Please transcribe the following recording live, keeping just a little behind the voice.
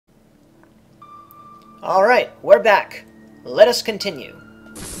Alright, we're back. Let us continue.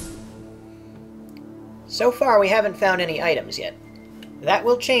 So far we haven't found any items yet. That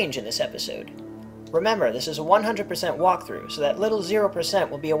will change in this episode. Remember, this is a 100% walkthrough, so that little 0%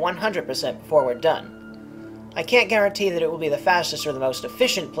 will be a 100% before we're done. I can't guarantee that it will be the fastest or the most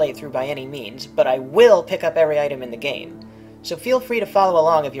efficient playthrough by any means, but I will pick up every item in the game. So feel free to follow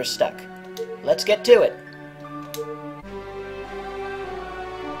along if you're stuck. Let's get to it!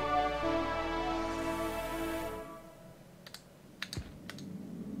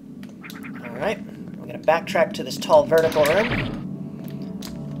 Alright, we're going to backtrack to this tall vertical room.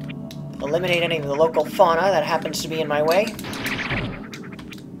 Eliminate any of the local fauna that happens to be in my way.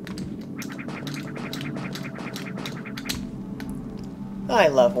 I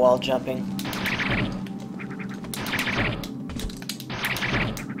love wall jumping.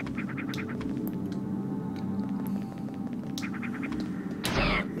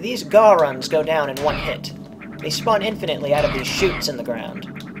 These Gaw runs go down in one hit. They spawn infinitely out of these chutes in the ground.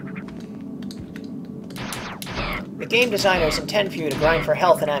 The game designers intend for you to grind for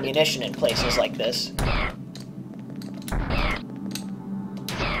health and ammunition in places like this.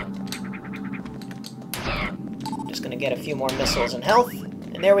 Just gonna get a few more missiles and health,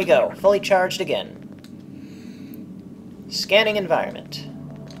 and there we go, fully charged again. Scanning environment.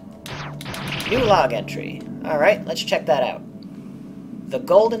 New log entry. Alright, let's check that out. The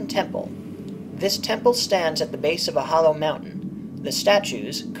Golden Temple. This temple stands at the base of a hollow mountain. The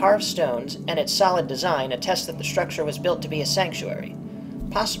statues, carved stones, and its solid design attest that the structure was built to be a sanctuary,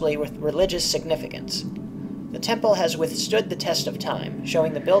 possibly with religious significance. The temple has withstood the test of time,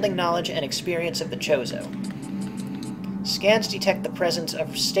 showing the building knowledge and experience of the Chozo. Scans detect the presence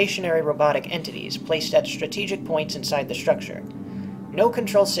of stationary robotic entities placed at strategic points inside the structure. No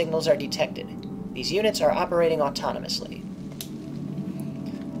control signals are detected. These units are operating autonomously.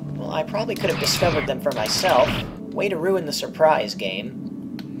 Well, I probably could have discovered them for myself. Way to ruin the surprise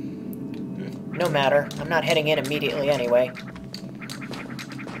game. No matter, I'm not heading in immediately anyway.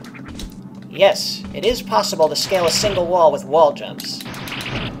 Yes, it is possible to scale a single wall with wall jumps.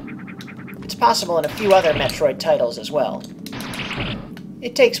 It's possible in a few other Metroid titles as well.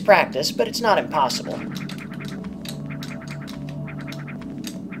 It takes practice, but it's not impossible.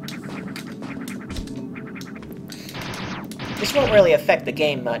 This won't really affect the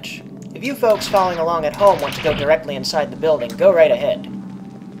game much. If you folks following along at home want to go directly inside the building, go right ahead.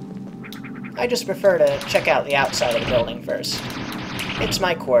 I just prefer to check out the outside of the building first. It's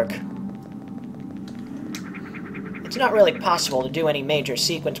my quirk. It's not really possible to do any major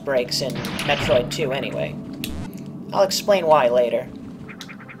sequence breaks in Metroid 2 anyway. I'll explain why later.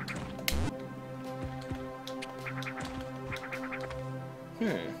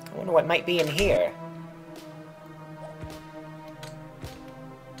 I wonder what might be in here.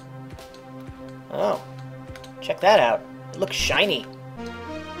 Oh, check that out. It looks shiny.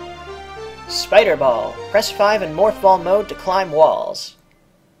 Spider Ball. Press 5 in Morph Ball mode to climb walls.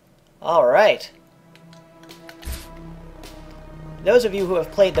 Alright. Those of you who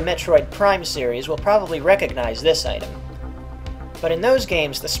have played the Metroid Prime series will probably recognize this item. But in those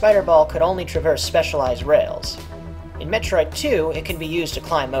games, the Spider Ball could only traverse specialized rails. In Metroid 2, it can be used to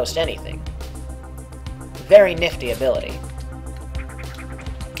climb most anything. Very nifty ability.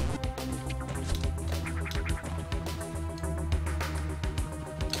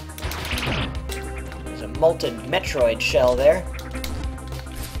 Molten Metroid shell there.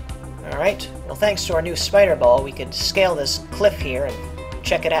 Alright, well thanks to our new Spider Ball, we could scale this cliff here and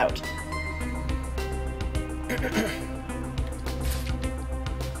check it out.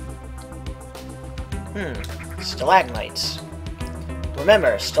 Stalagmites.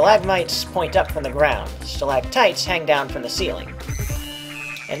 Remember, stalagmites point up from the ground, stalactites hang down from the ceiling.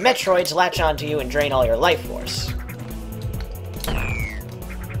 And Metroids latch onto you and drain all your life force.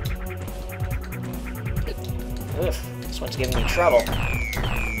 Oof, this one's giving me trouble.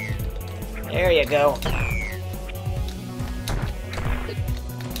 There you go.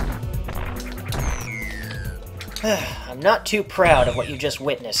 I'm not too proud of what you just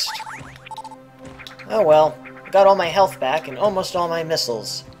witnessed. Oh well, I got all my health back and almost all my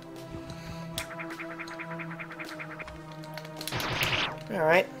missiles.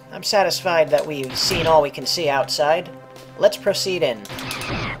 Alright, I'm satisfied that we've seen all we can see outside. Let's proceed in.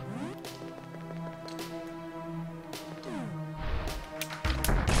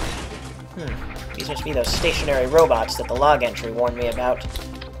 These must be those stationary robots that the log entry warned me about.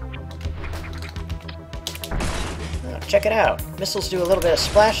 Oh, check it out. Missiles do a little bit of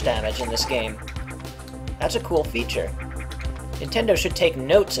splash damage in this game. That's a cool feature. Nintendo should take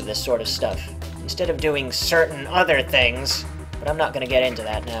notes of this sort of stuff, instead of doing certain other things, but I'm not going to get into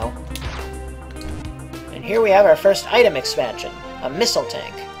that now. And here we have our first item expansion, a missile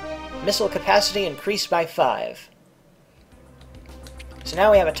tank. Missile capacity increased by 5. So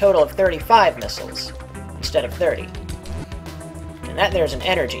now we have a total of 35 missiles, instead of 30. And that there's an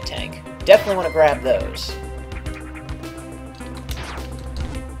energy tank. Definitely want to grab those.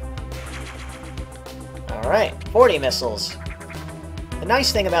 Alright, 40 missiles. The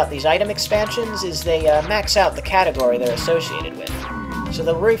nice thing about these item expansions is they max out the category they're associated with. So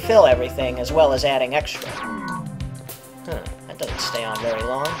they'll refill everything as well as adding extra. That doesn't stay on very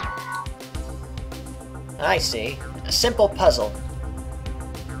long. I see. A simple puzzle.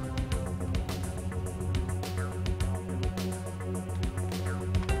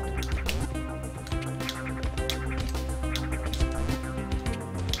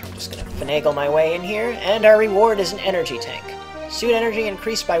 Just gonna finagle my way in here, and our reward is an energy tank. Suit energy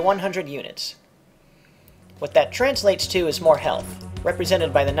increased by 100 units. What that translates to is more health,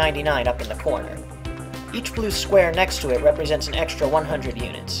 represented by the 99 up in the corner. Each blue square next to it represents an extra 100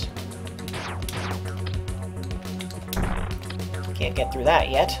 units. Can't get through that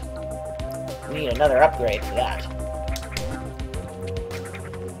yet. We need another upgrade for that.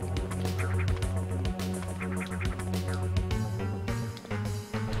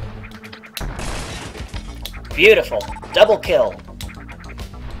 Beautiful! Double kill!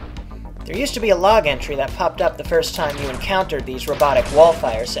 There used to be a log entry that popped up the first time you encountered these robotic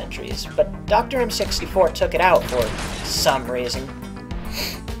wallfire sentries, but Dr. M64 took it out for some reason.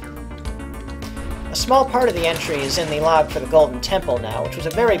 A small part of the entry is in the log for the Golden Temple now, which was a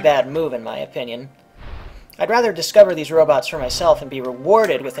very bad move in my opinion. I'd rather discover these robots for myself and be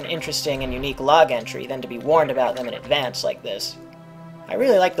rewarded with an interesting and unique log entry than to be warned about them in advance like this. I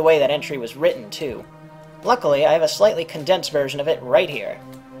really like the way that entry was written, too. Luckily, I have a slightly condensed version of it right here.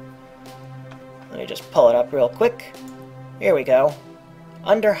 Let me just pull it up real quick. Here we go.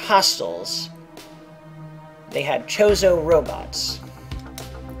 Under Hostiles, they had Chozo robots.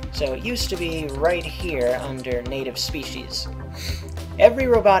 So it used to be right here under Native Species. Every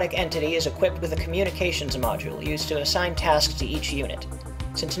robotic entity is equipped with a communications module used to assign tasks to each unit.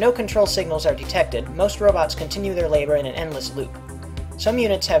 Since no control signals are detected, most robots continue their labor in an endless loop. Some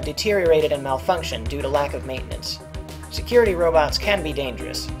units have deteriorated and malfunctioned due to lack of maintenance. Security robots can be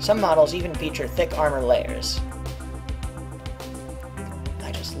dangerous. Some models even feature thick armor layers.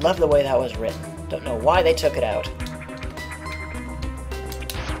 I just love the way that was written. Don't know why they took it out.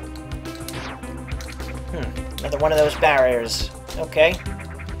 Another one of those barriers. Okay.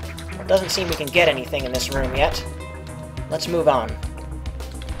 Well, it doesn't seem we can get anything in this room yet. Let's move on.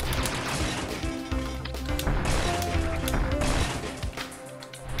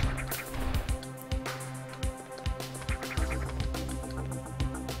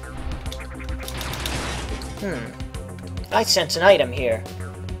 I sense an item here.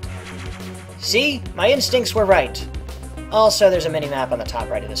 See? My instincts were right. Also, there's a mini-map on the top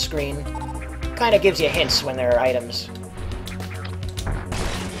right of the screen. Kinda gives you hints when there are items.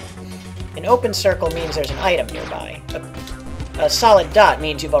 An open circle means there's an item nearby. A solid dot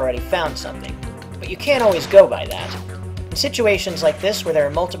means you've already found something. But you can't always go by that. In situations like this, where there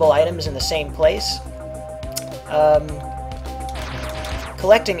are multiple items in the same place,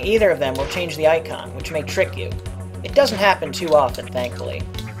 collecting either of them will change the icon, which may trick you. It doesn't happen too often, thankfully.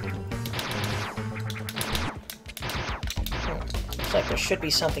 Looks like there should be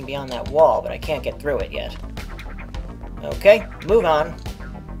something beyond that wall, but I can't get through it yet. Okay, move on.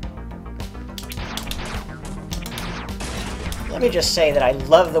 Let me just say that I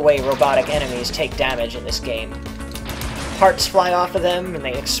love the way robotic enemies take damage in this game. Parts fly off of them, and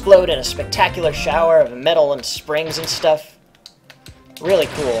they explode in a spectacular shower of metal and springs and stuff. Really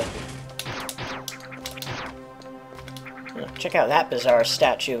cool. Check out that bizarre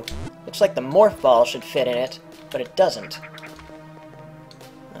statue. Looks like the morph ball should fit in it, but it doesn't.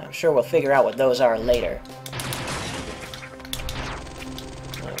 I'm sure we'll figure out what those are later.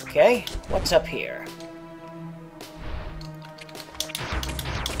 Okay, what's up here?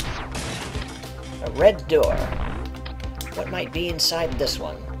 A red door. What might be inside this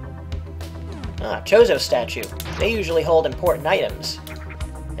one? Ah, Chozo statue. They usually hold important items.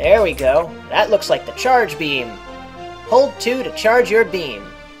 There we go. That looks like the charge beam. Hold 2 to charge your beam.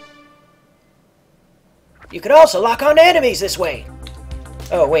 You could also lock onto enemies this way!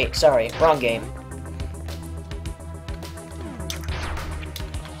 Oh, wait, sorry. Wrong game.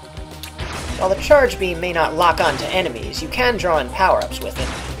 While the charge beam may not lock onto enemies, you can draw in power-ups with it.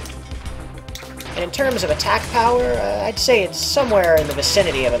 And in terms of attack power, I'd say it's somewhere in the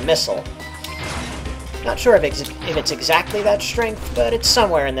vicinity of a missile. Not sure if it's exactly that strength, but it's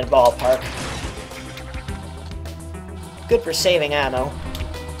somewhere in the ballpark. Good for saving ammo.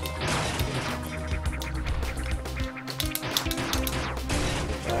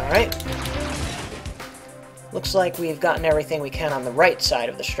 Alright. Looks like we've gotten everything we can on the right side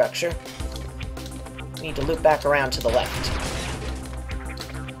of the structure. We need to loop back around to the left.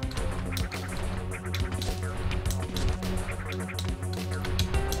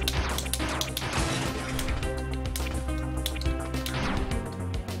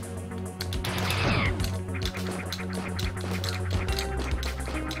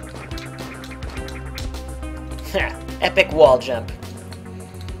 Epic wall jump.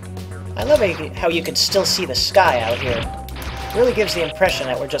 I love how you can still see the sky out here. It really gives the impression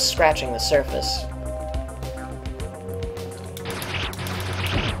that we're just scratching the surface.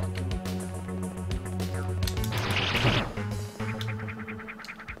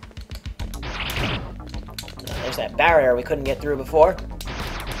 There's that barrier we couldn't get through before.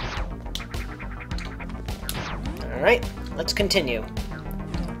 Alright, let's continue.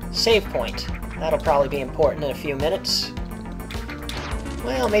 Save point. That'll probably be important in a few minutes.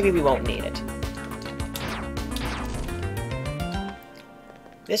 Well, maybe we won't need it.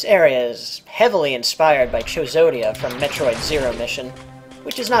 This area is heavily inspired by Chozo from Metroid Zero Mission,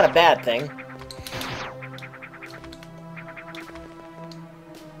 which is not a bad thing.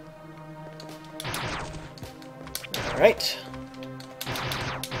 Alright.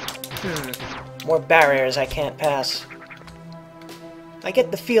 More barriers I can't pass. I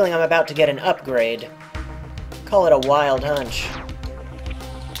get the feeling I'm about to get an upgrade. Call it a wild hunch.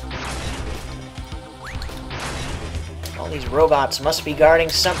 All these robots must be guarding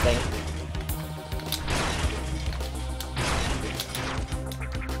something.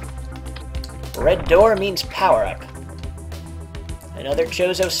 Red door means power-up. Another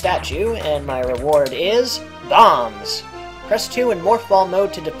Chozo statue, and my reward is bombs! Press 2 in morph ball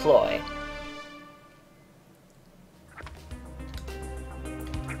mode to deploy.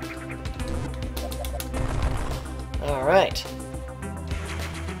 Alright.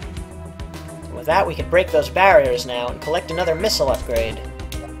 With that, we can break those barriers now and collect another missile upgrade.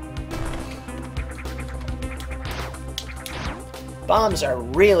 Bombs are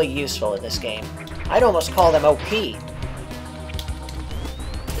really useful in this game. I'd almost call them OP.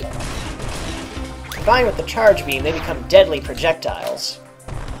 Combined with the charge beam, they become deadly projectiles.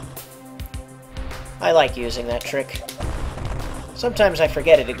 I like using that trick. Sometimes I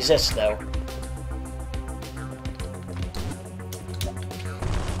forget it exists, though.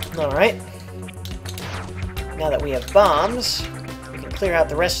 Alright. Now that we have bombs, we can clear out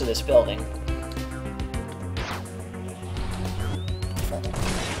the rest of this building.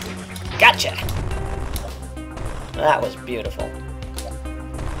 Gotcha! That was beautiful.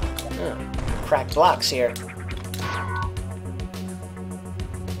 Cracked blocks here.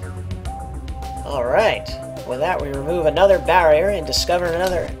 Alright. With that, we remove another barrier and discover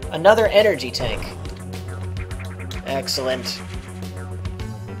another energy tank. Excellent.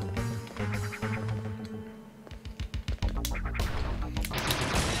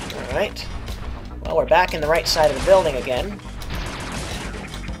 Alright. Well, we're back in the right side of the building again.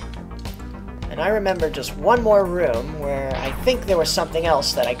 And I remember just one more room where I think there was something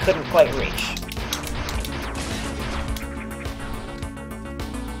else that I couldn't quite reach.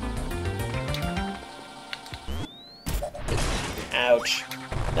 Ouch.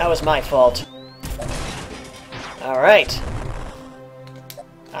 That was my fault. Alright.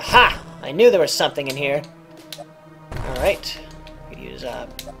 Aha! I knew there was something in here. Alright. Use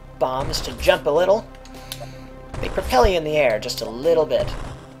bombs to jump a little. They propel you in the air just a little bit.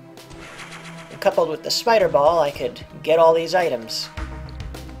 And coupled with the spider ball, I could get all these items.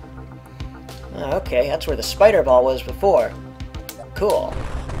 Okay, that's where the spider ball was before. Cool.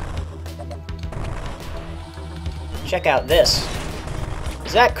 Check out this.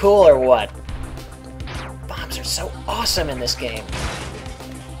 Is that cool or what? Bombs are so awesome in this game.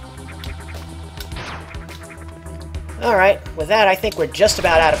 Alright, with that I think we're just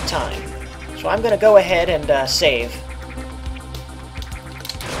about out of time. So I'm going to go ahead and save.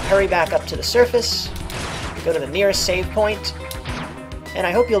 Hurry back up to the surface, go to the nearest save point, and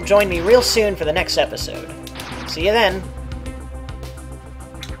I hope you'll join me real soon for the next episode. See you then!